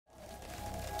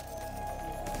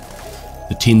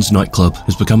the Tens nightclub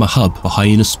has become a hub for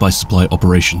Hyena Spice supply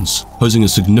operations, posing a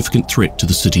significant threat to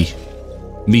the city.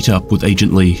 Meet up with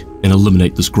Agent Lee and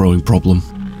eliminate this growing problem.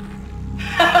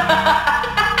 I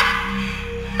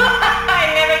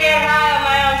never get high on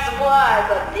my own supply,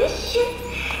 but this shit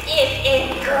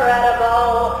is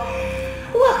incredible.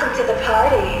 Welcome to the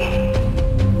party.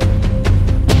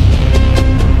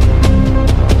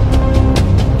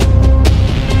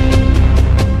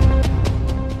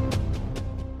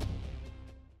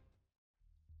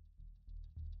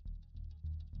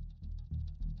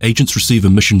 Agents receive a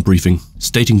mission briefing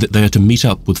stating that they are to meet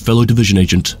up with fellow division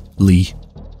agent Lee.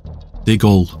 Their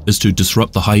goal is to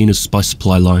disrupt the Hyena Spice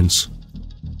supply lines.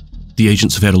 The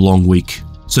agents have had a long week,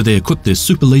 so they equip their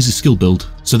super lazy skill build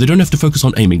so they don't have to focus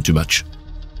on aiming too much.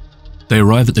 They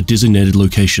arrive at the designated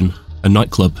location, a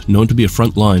nightclub known to be a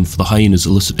front line for the Hyena's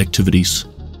illicit activities.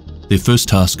 Their first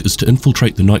task is to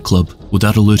infiltrate the nightclub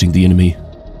without alerting the enemy.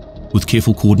 With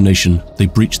careful coordination, they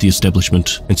breach the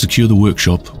establishment and secure the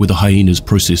workshop where the Hyenas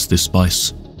process their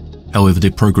spice. However,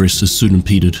 their progress is soon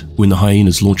impeded when the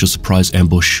Hyenas launch a surprise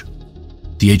ambush.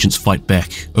 The agents fight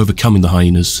back, overcoming the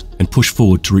Hyenas, and push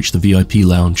forward to reach the VIP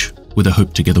lounge, where they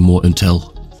hope to gather more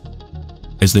intel.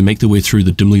 As they make their way through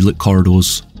the dimly lit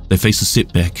corridors, they face a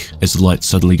setback as the lights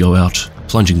suddenly go out,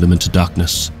 plunging them into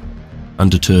darkness.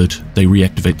 Undeterred, they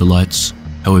reactivate the lights.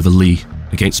 However, Lee,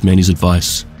 against Manny's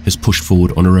advice, has pushed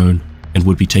forward on her own and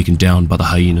would be taken down by the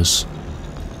Hyenas.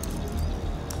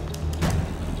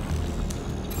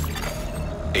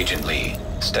 Agent Lee,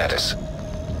 status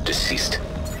deceased.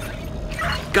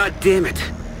 God damn it!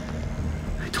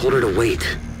 I told her to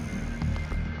wait.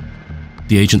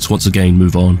 The agents once again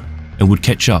move on and would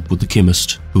catch up with the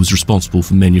chemist who was responsible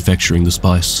for manufacturing the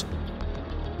spice.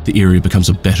 The area becomes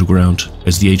a battleground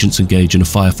as the agents engage in a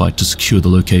firefight to secure the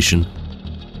location.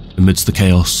 Amidst the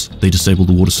chaos, they disable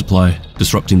the water supply,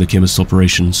 disrupting the chemist's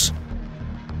operations.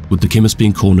 With the chemist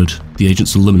being cornered, the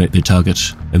agents eliminate their target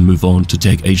and move on to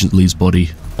tag Agent Lee's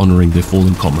body, honoring their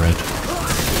fallen comrade.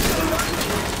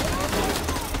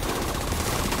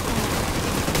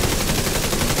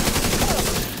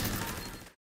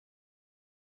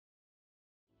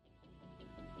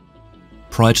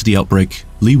 Prior to the outbreak,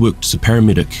 Lee worked as a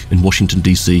paramedic in Washington,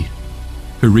 D.C.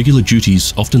 Her regular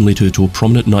duties often led her to a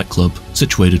prominent nightclub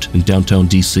situated in downtown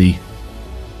DC.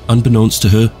 Unbeknownst to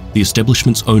her, the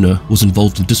establishment's owner was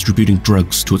involved in distributing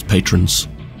drugs to its patrons.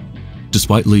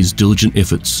 Despite Lee's diligent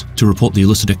efforts to report the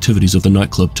illicit activities of the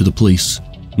nightclub to the police,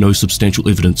 no substantial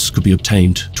evidence could be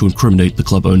obtained to incriminate the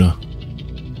club owner.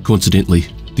 Coincidentally,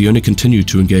 the owner continued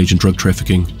to engage in drug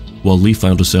trafficking, while Lee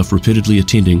found herself repeatedly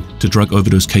attending to drug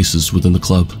overdose cases within the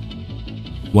club.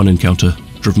 One encounter,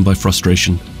 driven by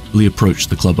frustration, Lee approached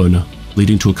the club owner,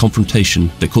 leading to a confrontation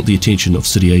that caught the attention of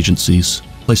city agencies,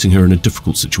 placing her in a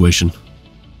difficult situation.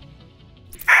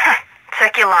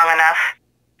 Took you long enough.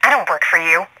 I don't work for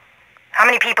you. How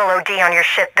many people OD on your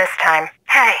shit this time?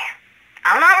 Hey,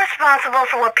 I'm not responsible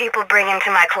for what people bring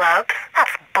into my club.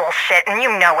 That's bullshit and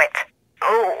you know it.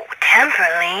 Oh,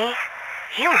 temporarily.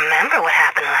 You remember what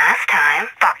happened last time.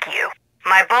 Fuck you.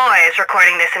 My boy is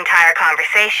recording this entire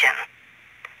conversation.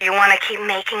 You want to keep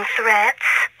making threats?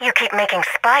 You keep making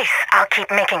spice, I'll keep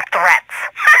making threats.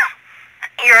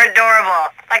 You're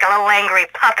adorable, like a little angry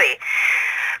puppy.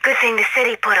 Good thing the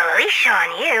city put a leash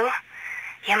on you.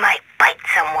 You might bite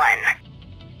someone.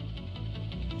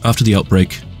 After the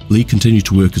outbreak, Lee continued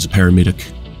to work as a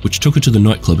paramedic, which took her to the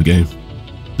nightclub again.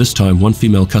 This time, one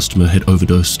female customer had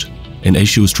overdosed, and as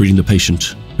she was treating the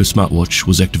patient, her smartwatch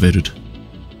was activated.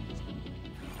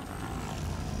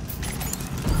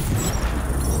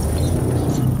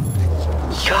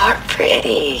 You're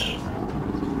pretty.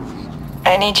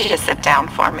 I need you to sit down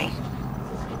for me.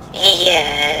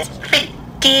 Yes, pretty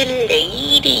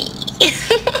lady.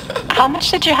 How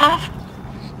much did you have?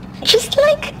 Just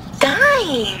like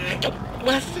dime. It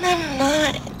wasn't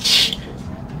much.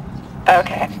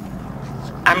 Okay.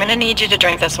 I'm gonna need you to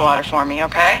drink this water for me,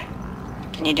 okay?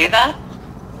 Can you do that?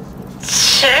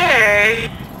 Sure.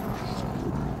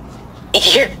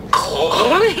 You're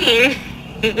glowing.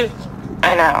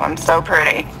 I know, I'm so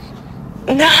pretty.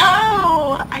 No,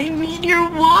 I mean your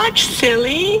watch,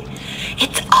 silly.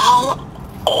 It's all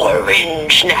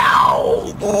orange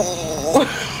now. Ooh.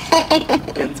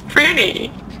 It's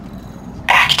pretty.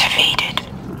 Activated.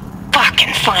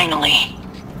 Fucking finally.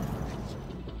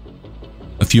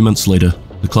 A few months later,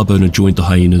 the club owner joined the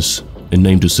Hyenas and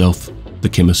named herself the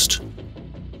Chemist.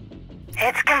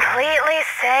 It's completely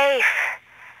safe.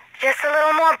 Just a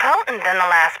little more potent than the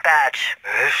last batch.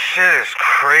 This shit is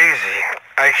crazy.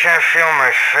 I can't feel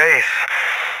my face.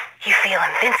 You feel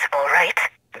invincible, right?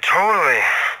 Totally.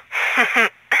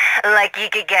 Like you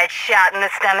could get shot in the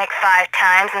stomach 5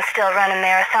 times and still run a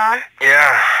marathon?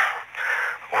 Yeah.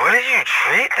 What did you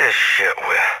treat this shit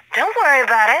with? Don't worry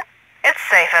about it. It's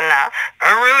safe enough.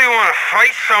 I really want to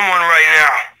fight someone right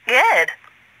now. Good.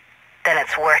 Then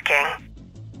it's working.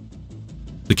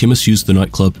 The chemist used the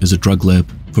nightclub as a drug lab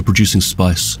for producing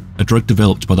Spice, a drug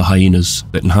developed by the hyenas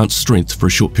that enhanced strength for a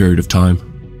short period of time.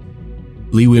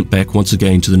 Lee went back once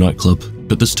again to the nightclub,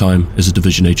 but this time as a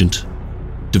division agent.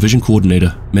 Division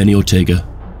coordinator Manny Ortega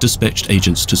dispatched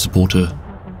agents to support her.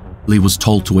 Lee was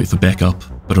told to wait for backup,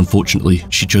 but unfortunately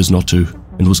she chose not to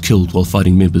and was killed while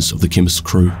fighting members of the chemist's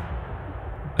crew.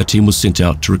 A team was sent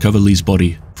out to recover Lee's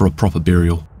body for a proper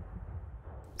burial.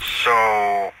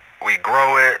 So, we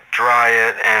grow it, dry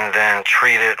it, and then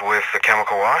treat it with the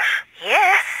chemical wash?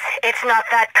 Yes, it's not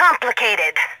that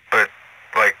complicated. But,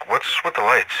 like, what's with the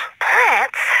lights?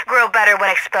 Plants grow better when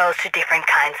exposed to different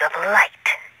kinds of light.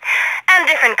 And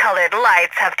different colored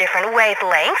lights have different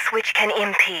wavelengths, which can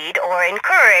impede or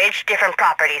encourage different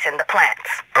properties in the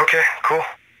plants. Okay, cool.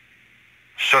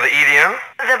 So the EDM?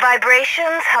 The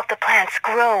vibrations help the plants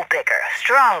grow bigger,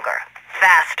 stronger,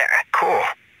 faster. Cool.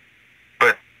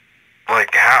 But,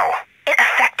 like, how? It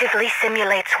effectively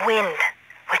simulates wind,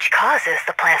 which causes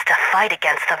the plants to fight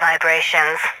against the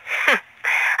vibrations.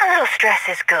 A little stress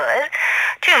is good.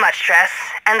 Too much stress,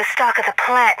 and the stalk of the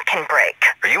plant can break.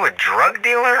 Are you a drug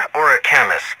dealer or a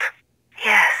chemist?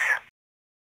 Yes.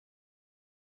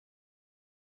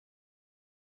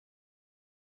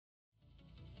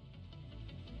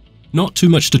 Not too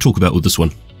much to talk about with this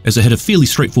one, as it had a fairly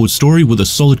straightforward story with a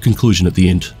solid conclusion at the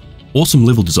end. Awesome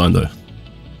level design though.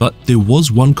 But there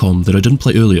was one comm that I didn't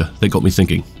play earlier that got me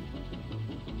thinking.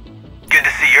 Good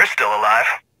to see you're still alive.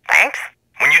 Thanks.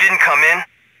 When you didn't come in,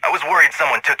 I was worried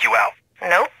someone took you out.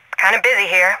 Nope. Kind of busy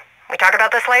here. We talk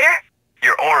about this later?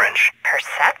 You're orange.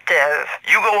 Perceptive.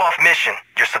 You go off mission.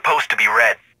 You're supposed to be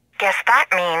red. Guess that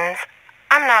means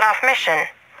I'm not off mission.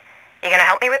 You gonna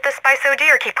help me with this Spice OD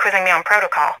or keep quizzing me on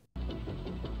protocol?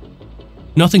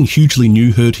 Nothing hugely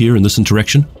new heard here in this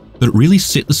interaction, but it really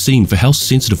set the scene for how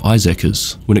sensitive Isaac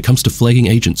is when it comes to flagging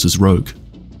agents as rogue.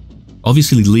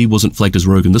 Obviously Lee wasn't flagged as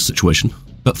rogue in this situation,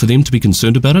 but for them to be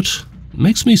concerned about it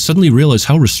makes me suddenly realize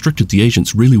how restricted the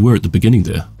agents really were at the beginning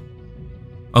there.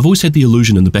 I've always had the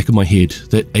illusion in the back of my head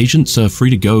that agents are free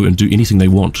to go and do anything they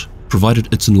want,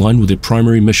 provided it's in line with their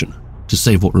primary mission, to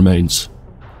save what remains.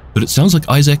 But it sounds like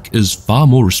Isaac is far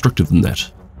more restrictive than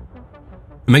that.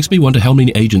 It makes me wonder how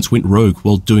many agents went rogue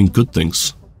while doing good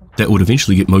things, that would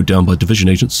eventually get mowed down by division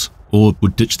agents, or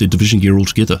would ditch their division gear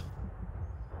altogether.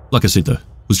 Like I said though,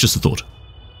 it was just a thought.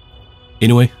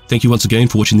 Anyway, thank you once again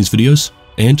for watching these videos,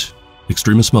 and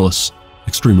Extremis Malus,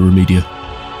 Extrema Remedia.